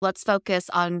Let's focus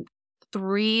on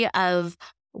three of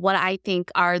what I think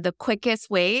are the quickest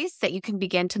ways that you can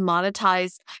begin to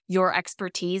monetize your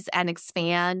expertise and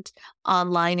expand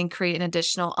online and create an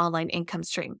additional online income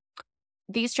stream.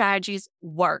 These strategies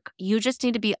work. You just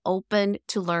need to be open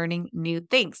to learning new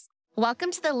things. Welcome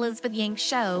to the Elizabeth Yang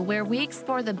Show, where we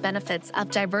explore the benefits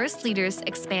of diverse leaders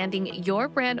expanding your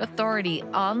brand authority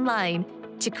online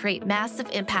to create massive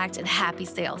impact and happy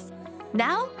sales.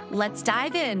 Now, let's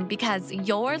dive in because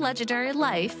your legendary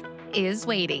life is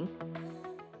waiting.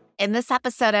 In this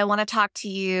episode, I want to talk to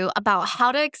you about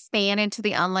how to expand into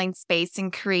the online space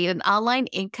and create an online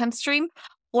income stream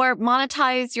or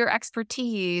monetize your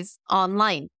expertise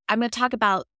online. I'm going to talk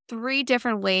about three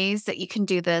different ways that you can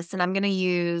do this, and I'm going to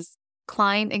use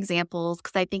client examples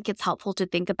because I think it's helpful to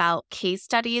think about case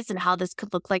studies and how this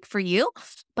could look like for you.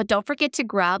 But don't forget to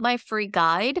grab my free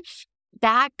guide.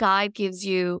 That guide gives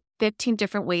you 15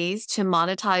 different ways to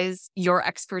monetize your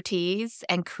expertise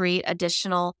and create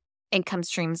additional income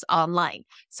streams online.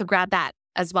 So grab that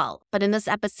as well. But in this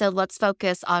episode, let's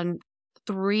focus on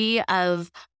three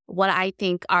of what I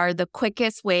think are the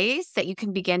quickest ways that you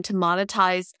can begin to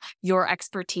monetize your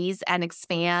expertise and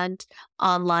expand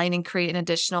online and create an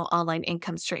additional online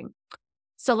income stream.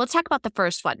 So let's talk about the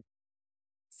first one.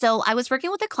 So I was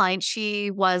working with a client. She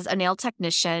was a nail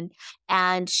technician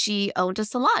and she owned a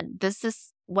salon. This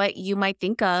is what you might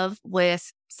think of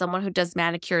with someone who does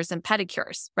manicures and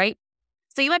pedicures, right?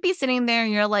 So you might be sitting there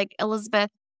and you're like,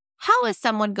 Elizabeth, how is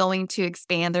someone going to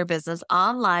expand their business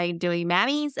online doing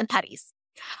manis and pedis?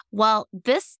 Well,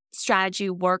 this strategy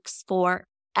works for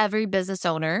every business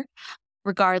owner,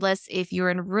 regardless if you're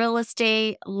in real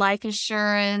estate, life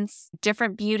insurance,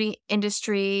 different beauty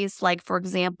industries, like, for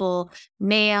example,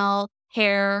 nail,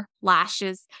 hair,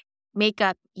 lashes,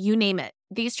 makeup, you name it.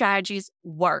 These strategies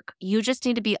work. You just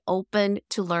need to be open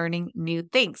to learning new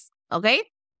things, okay?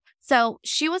 So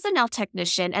she was a nail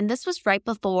technician, and this was right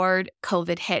before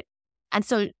COVID hit. And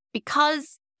so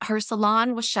because her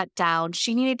salon was shut down,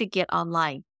 she needed to get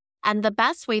online. And the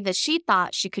best way that she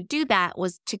thought she could do that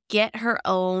was to get her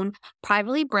own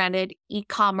privately branded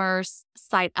e-commerce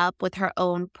site up with her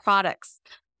own products.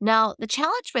 Now, the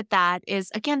challenge with that is,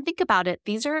 again, think about it.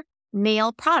 These are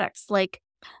nail products like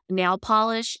nail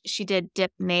polish. She did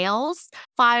dip nails,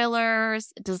 filers,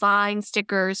 design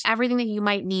stickers, everything that you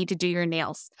might need to do your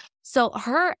nails. So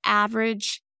her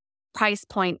average price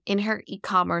point in her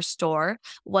e-commerce store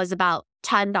was about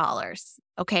 $10,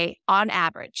 okay, on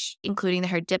average, including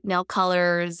her dip nail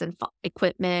colors and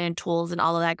equipment and tools and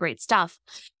all of that great stuff.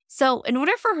 So in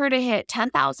order for her to hit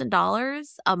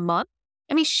 $10,000 a month,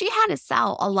 I mean, she had to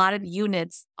sell a lot of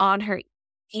units on her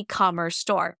e-commerce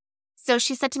store. So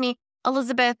she said to me,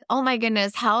 Elizabeth, oh my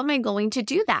goodness, how am I going to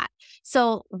do that?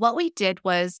 So what we did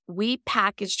was we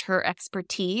packaged her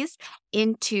expertise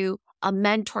into a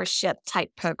mentorship type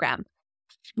program.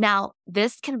 Now,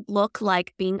 this can look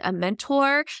like being a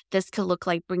mentor. This could look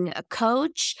like being a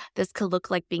coach. This could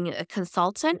look like being a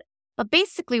consultant. But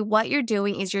basically what you're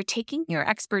doing is you're taking your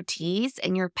expertise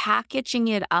and you're packaging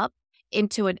it up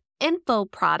into an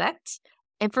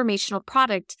informational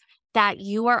product that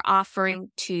you are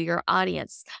offering to your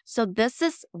audience. So this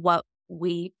is what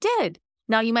we did.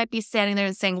 Now, you might be standing there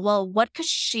and saying, well, what could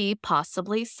she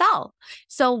possibly sell?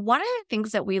 So one of the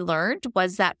things that we learned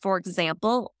was that, for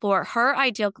example, for her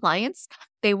ideal clients,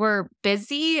 they were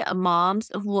busy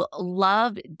moms who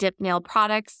loved dip nail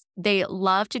products. They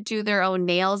love to do their own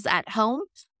nails at home.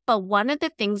 But one of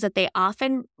the things that they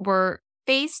often were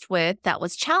faced with that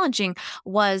was challenging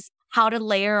was how to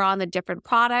layer on the different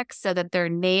products so that their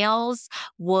nails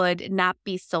would not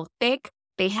be so thick.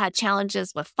 They had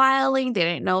challenges with filing. They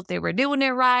didn't know if they were doing it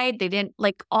right. They didn't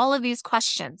like all of these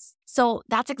questions. So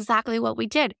that's exactly what we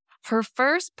did. Her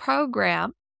first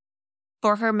program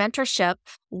for her mentorship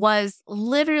was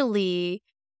literally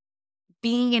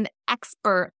being an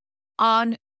expert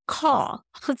on call.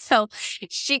 So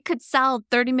she could sell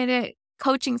 30-minute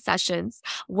coaching sessions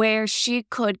where she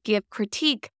could give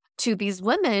critique to these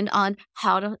women on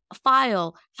how to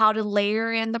file, how to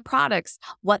layer in the products,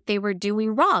 what they were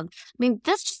doing wrong. I mean,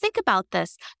 just think about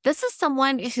this. This is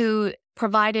someone who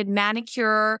provided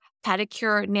manicure,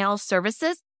 pedicure, nail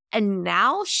services, and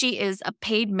now she is a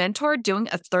paid mentor doing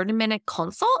a 30-minute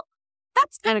consult.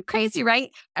 That's kind of crazy, right?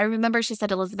 I remember she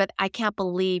said, Elizabeth, I can't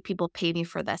believe people pay me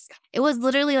for this. It was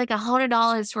literally like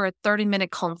 $100 for a 30-minute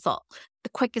consult,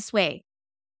 the quickest way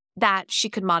that she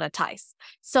could monetize.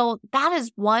 So that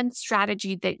is one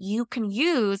strategy that you can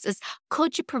use is,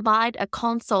 could you provide a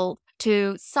consult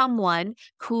to someone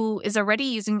who is already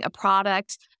using a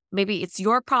product, maybe it's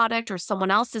your product or someone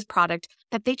else's product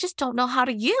that they just don't know how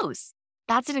to use?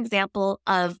 That's an example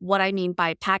of what I mean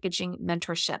by packaging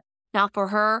mentorship. Now, for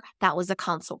her, that was a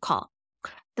consult call.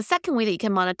 The second way that you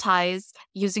can monetize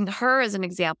using her as an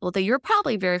example that you're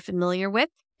probably very familiar with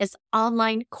is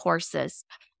online courses.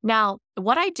 Now,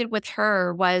 what I did with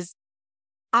her was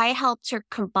I helped her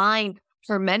combine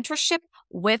her mentorship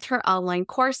with her online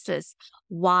courses.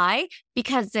 Why?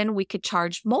 Because then we could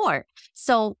charge more.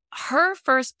 So her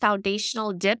first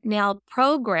foundational dip nail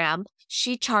program,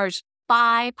 she charged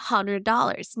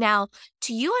 $500. Now,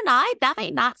 to you and I, that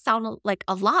might not sound like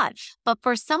a lot, but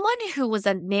for someone who was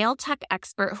a nail tech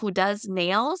expert who does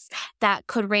nails that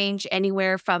could range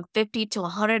anywhere from $50 to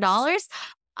 $100,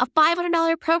 a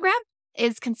 $500 program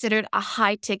is considered a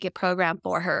high ticket program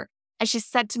for her. And she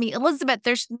said to me, Elizabeth,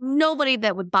 there's nobody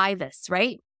that would buy this,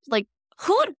 right? Like,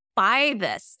 who would buy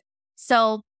this?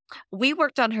 So we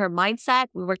worked on her mindset,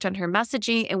 we worked on her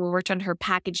messaging, and we worked on her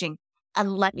packaging.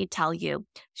 And let me tell you,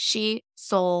 she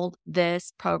sold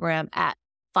this program at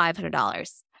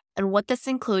 $500. And what this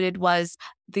included was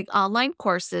the online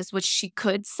courses, which she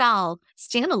could sell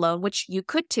standalone, which you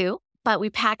could too, but we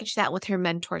packaged that with her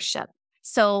mentorship.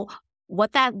 So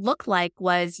what that looked like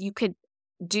was you could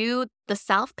do the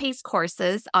self-paced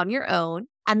courses on your own,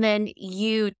 and then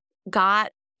you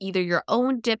got either your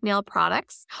own dip nail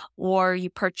products or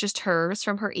you purchased hers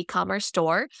from her e-commerce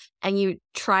store and you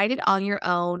tried it on your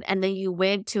own. And then you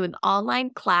went to an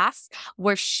online class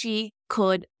where she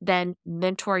could then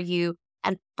mentor you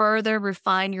and further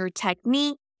refine your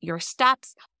technique, your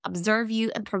steps, observe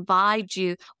you, and provide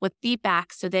you with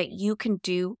feedback so that you can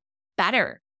do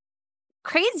better.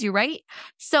 Crazy, right?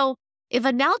 So if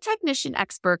a nail technician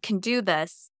expert can do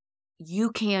this,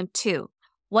 you can too.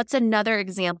 What's another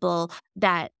example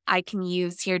that I can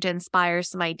use here to inspire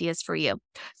some ideas for you?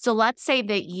 So let's say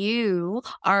that you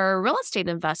are a real estate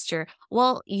investor.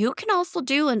 Well, you can also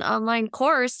do an online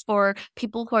course for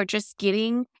people who are just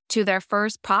getting to their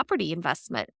first property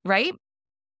investment, right?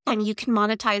 And you can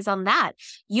monetize on that.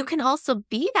 You can also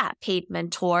be that paid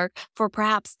mentor for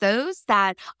perhaps those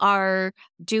that are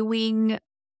doing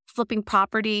flipping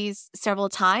properties several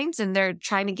times and they're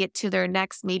trying to get to their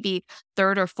next maybe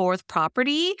third or fourth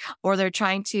property, or they're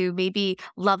trying to maybe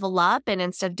level up and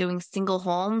instead of doing single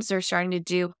homes, they're starting to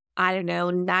do, I don't know,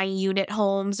 9-unit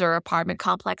homes or apartment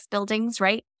complex buildings,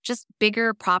 right? Just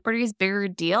bigger properties, bigger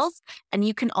deals. And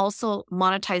you can also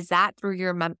monetize that through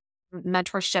your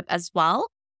mentorship as well.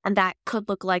 And that could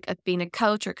look like being a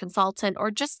coach or consultant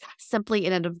or just simply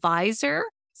an advisor.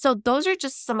 So those are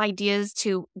just some ideas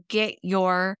to get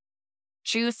your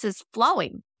juices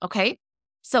flowing. Okay.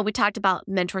 So we talked about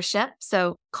mentorship.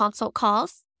 So consult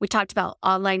calls. We talked about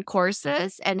online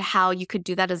courses and how you could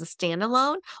do that as a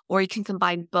standalone, or you can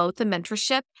combine both the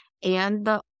mentorship and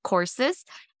the courses.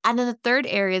 And then the third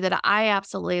area that I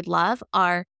absolutely love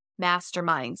are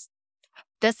masterminds.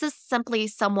 This is simply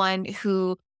someone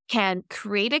who can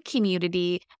create a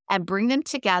community and bring them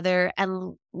together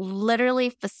and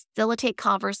literally facilitate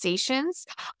conversations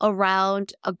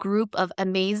around a group of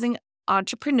amazing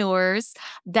entrepreneurs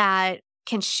that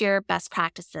can share best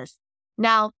practices.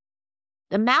 Now,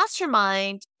 the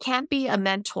mastermind can't be a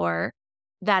mentor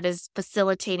that is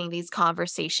facilitating these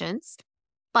conversations.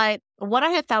 But what I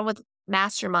have found with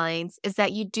masterminds is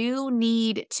that you do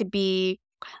need to be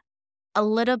a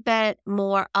little bit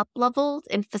more up-leveled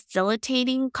in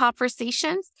facilitating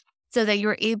conversations so that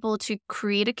you're able to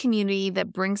create a community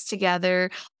that brings together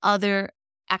other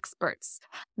experts.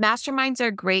 Masterminds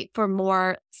are great for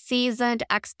more seasoned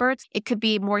experts. It could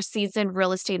be more seasoned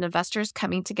real estate investors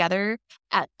coming together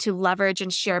to leverage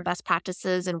and share best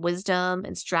practices and wisdom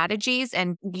and strategies.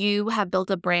 And you have built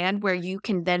a brand where you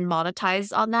can then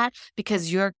monetize on that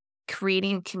because you're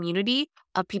creating a community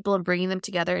of people and bringing them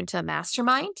together into a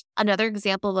mastermind. Another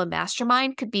example of a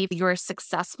mastermind could be if you're a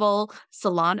successful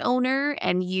salon owner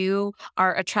and you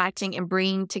are attracting and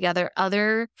bringing together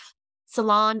other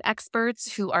salon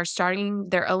experts who are starting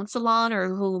their own salon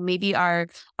or who maybe are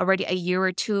already a year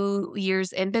or 2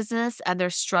 years in business and they're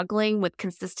struggling with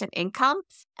consistent income.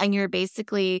 And you're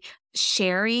basically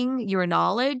sharing your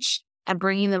knowledge and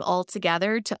bringing them all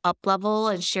together to up-level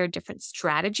and share different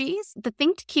strategies. The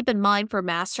thing to keep in mind for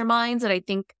masterminds that I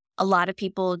think a lot of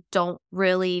people don't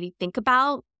really think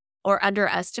about or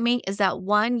underestimate is that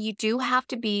one, you do have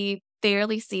to be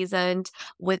fairly seasoned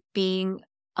with being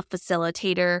a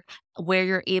facilitator where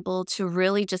you're able to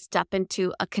really just step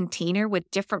into a container with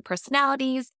different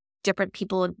personalities, different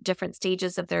people in different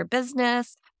stages of their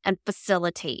business and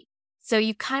facilitate. So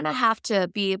you kind of have to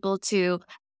be able to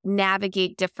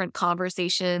navigate different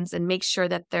conversations and make sure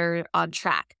that they're on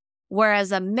track.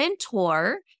 Whereas a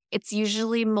mentor, it's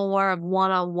usually more of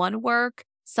one-on-one work.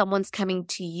 Someone's coming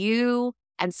to you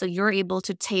And so you're able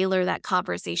to tailor that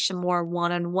conversation more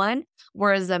one-on-one,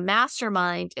 whereas a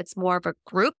mastermind, it's more of a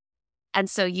group. And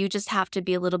so you just have to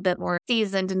be a little bit more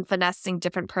seasoned in finessing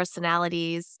different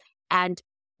personalities and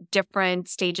different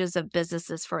stages of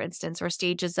businesses, for instance, or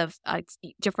stages of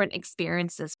different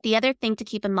experiences. The other thing to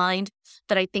keep in mind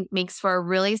that I think makes for a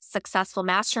really successful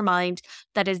mastermind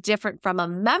that is different from a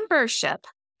membership,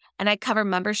 and I cover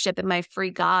membership in my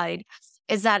free guide,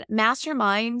 is that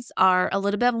masterminds are a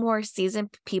little bit more seasoned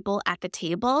people at the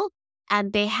table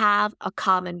and they have a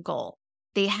common goal.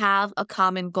 They have a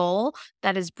common goal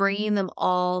that is bringing them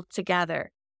all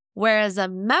together. Whereas a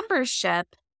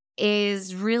membership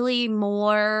is really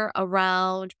more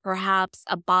around perhaps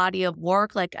a body of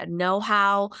work, like a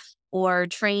know-how or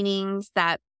trainings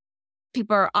that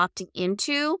people are opting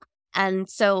into. And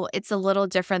so it's a little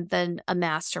different than a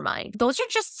mastermind. Those are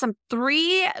just some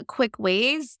 3 quick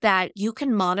ways that you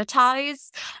can monetize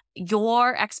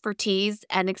your expertise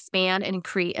and expand and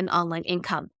create an online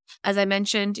income. As I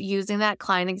mentioned, using that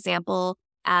client example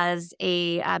as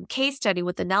a case study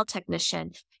with the nail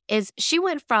technician, is she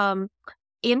went from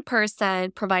in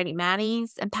person providing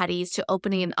manis and pedis to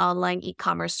opening an online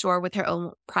e-commerce store with her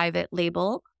own private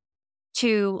label,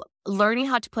 to learning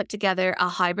how to put together a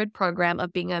hybrid program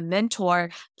of being a mentor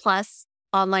plus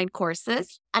online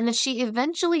courses. And then she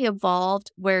eventually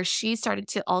evolved where she started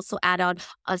to also add on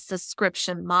a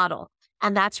subscription model.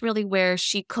 And that's really where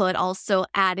she could also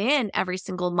add in every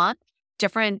single month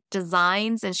different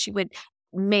designs, and she would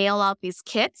mail out these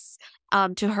kits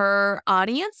to her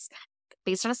audience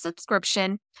based on a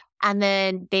subscription. And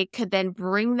then they could then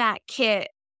bring that kit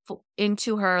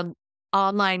into her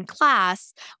online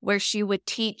class where she would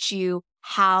teach you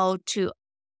how to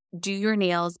do your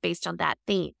nails based on that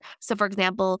theme. So for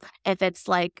example, if it's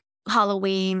like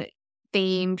Halloween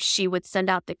theme, she would send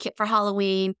out the kit for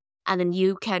Halloween, and then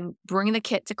you can bring the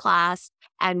kit to class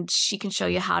and she can show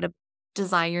you how to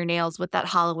design your nails with that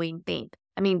Halloween theme.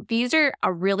 I mean, these are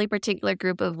a really particular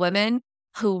group of women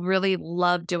who really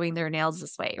love doing their nails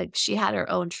this way. Like she had her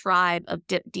own tribe of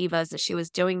dip divas that she was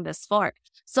doing this for.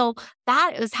 So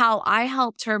that is how I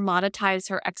helped her monetize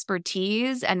her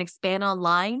expertise and expand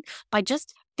online, by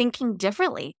just thinking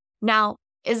differently. Now,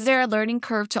 is there a learning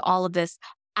curve to all of this?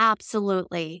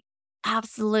 Absolutely.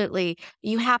 Absolutely.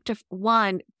 You have to,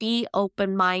 one, be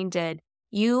open-minded.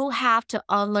 You have to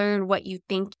unlearn what you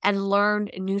think and learn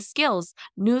new skills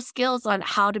on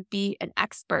how to be an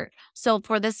expert. So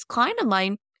for this client of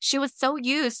mine, she was so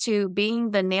used to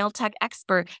being the nail tech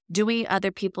expert, doing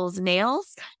other people's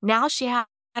nails. Now she had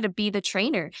to be the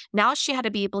trainer. Now she had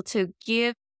to be able to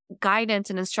give guidance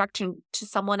and instruction to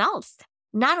someone else.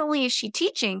 Not only is she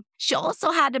teaching, she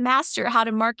also had to master how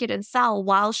to market and sell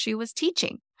while she was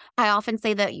teaching. I often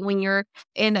say that when you're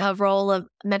in a role of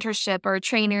mentorship or a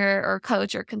trainer or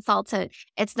coach or consultant,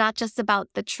 it's not just about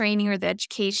the training or the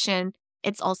education.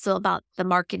 It's also about the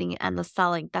marketing and the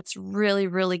selling. That's really,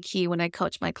 really key when I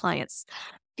coach my clients.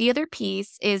 The other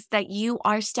piece is that you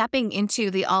are stepping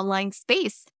into the online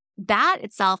space. That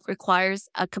itself requires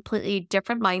a completely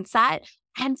different mindset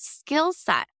and skill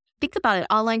set. Think about it.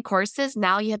 Online courses,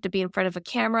 now you have to be in front of a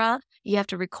camera. You have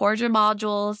to record your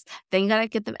modules. Then you got to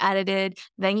get them edited.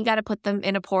 Then you got to put them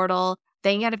in a portal.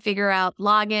 Then you got to figure out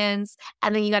logins.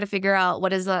 And then you got to figure out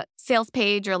what is a sales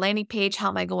page or a landing page. How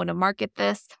am I going to market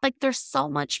this? Like there's so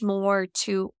much more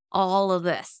to all of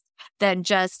this than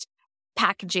just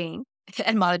packaging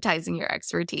and monetizing your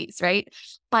expertise, right?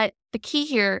 But the key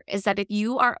here is that if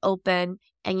you are open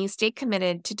and you stay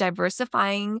committed to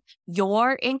diversifying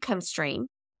your income stream,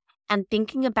 and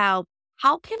thinking about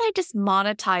how can I just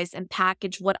monetize and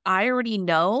package what I already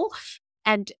know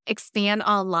and expand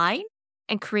online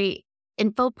and create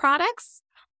info products,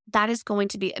 that is going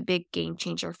to be a big game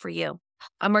changer for you.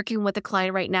 I'm working with a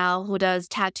client right now who does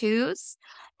tattoos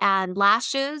and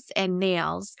lashes and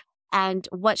nails. And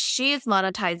what she is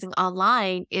monetizing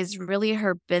online is really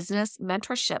her business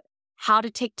mentorship. How to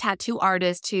take tattoo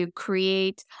artists to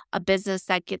create a business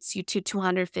that gets you to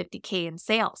 $250K in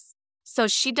sales. So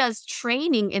she does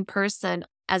training in person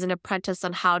as an apprentice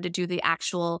on how to do the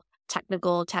actual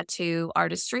technical tattoo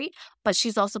artistry, but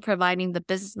she's also providing the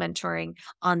business mentoring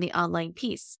on the online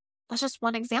piece. That's just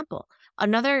one example.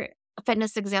 Another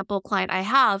fitness example client I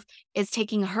have is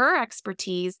taking her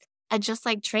expertise, and just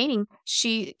like training,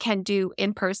 she can do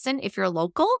in person if you're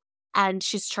local and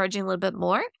she's charging a little bit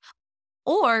more.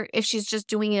 Or if she's just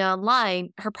doing it online,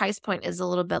 her price point is a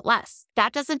little bit less.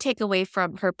 That doesn't take away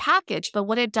from her package, but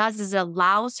what it does is it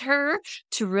allows her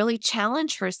to really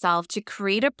challenge herself to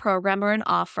create a program or an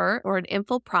offer or an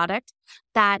info product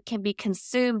that can be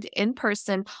consumed in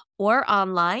person or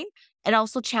online It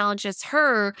also challenges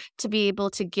her to be able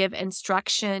to give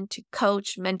instruction, to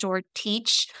coach, mentor,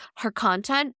 teach her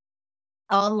content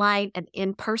online and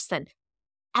in person.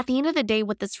 At the end of the day,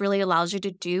 what this really allows you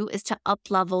to do is to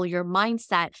up-level your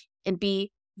mindset and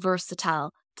be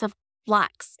versatile, to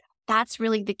flex. That's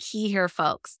really the key here,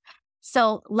 folks.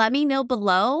 So let me know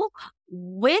below,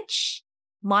 which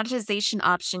monetization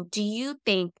option do you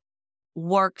think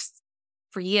works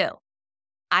for you?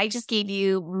 I just gave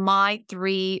you my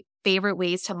 3 favorite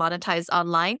ways to monetize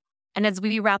online. And as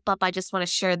we wrap up, I just want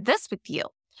to share this with you.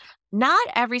 Not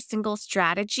every single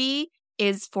strategy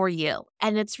is for you.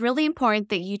 And it's really important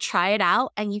that you try it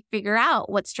out and you figure out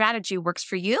what strategy works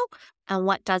for you and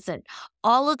what doesn't.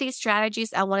 All of these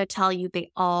strategies, I want to tell you, they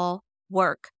all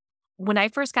work. When I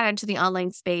first got into the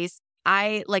online space,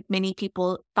 I, like many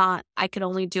people, thought I could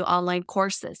only do online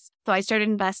courses. So I started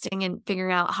investing in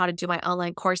figuring out how to do my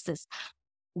online courses.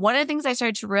 One of the things I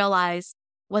started to realize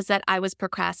was that I was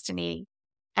procrastinating.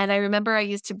 And I remember I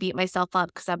used to beat myself up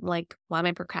because I'm like, why am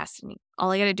I procrastinating?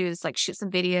 All I got to do is like shoot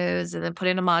some videos and then put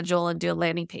in a module and do a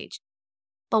landing page.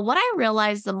 But what I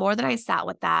realized the more that I sat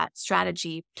with that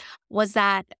strategy was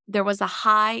that there was a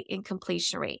high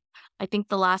incompletion rate. I think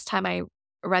the last time I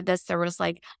read this, there was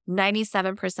like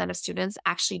 97% of students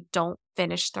actually don't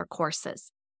finish their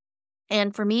courses.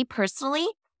 And for me personally,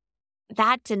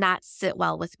 that did not sit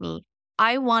well with me.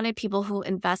 I wanted people who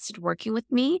invested working with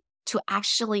me to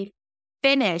actually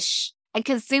finish and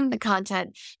consume the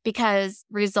content because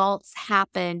results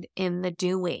happened in the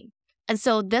doing. And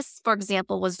so this, for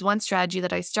example, was one strategy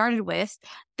that I started with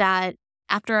that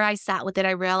after I sat with it,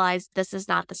 I realized this is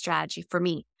not the strategy for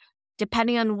me.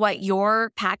 Depending on what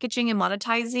you're packaging and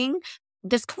monetizing,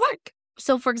 this could work.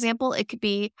 So for example, it could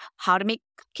be how to make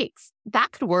cupcakes.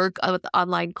 That could work with the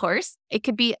online course. It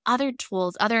could be other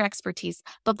tools, other expertise.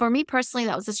 But for me personally,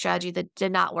 that was a strategy that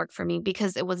did not work for me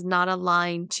because it was not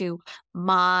aligned to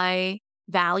my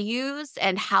values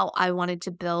and how I wanted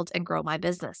to build and grow my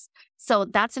business. So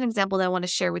that's an example that I want to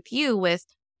share with you with,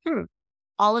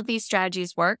 all of these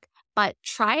strategies work, but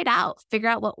try it out, figure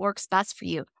out what works best for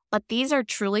you. But these are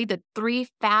truly the 3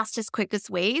 fastest, quickest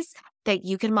ways that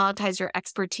you can monetize your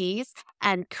expertise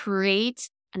and create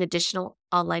an additional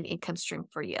online income stream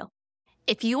for you.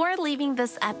 If you are leaving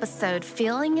this episode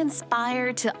feeling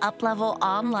inspired to up-level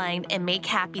online and make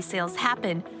happy sales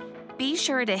happen, be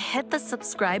sure to hit the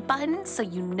subscribe button so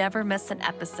you never miss an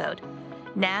episode.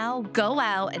 Now go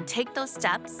out and take those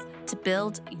steps to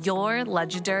build your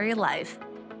legendary life.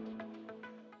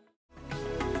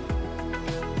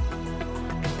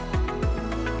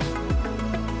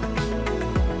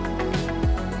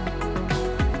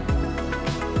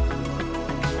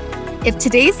 If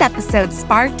today's episode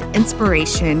sparked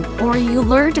inspiration or you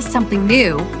learned something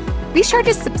new, be sure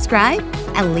to subscribe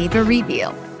and leave a review.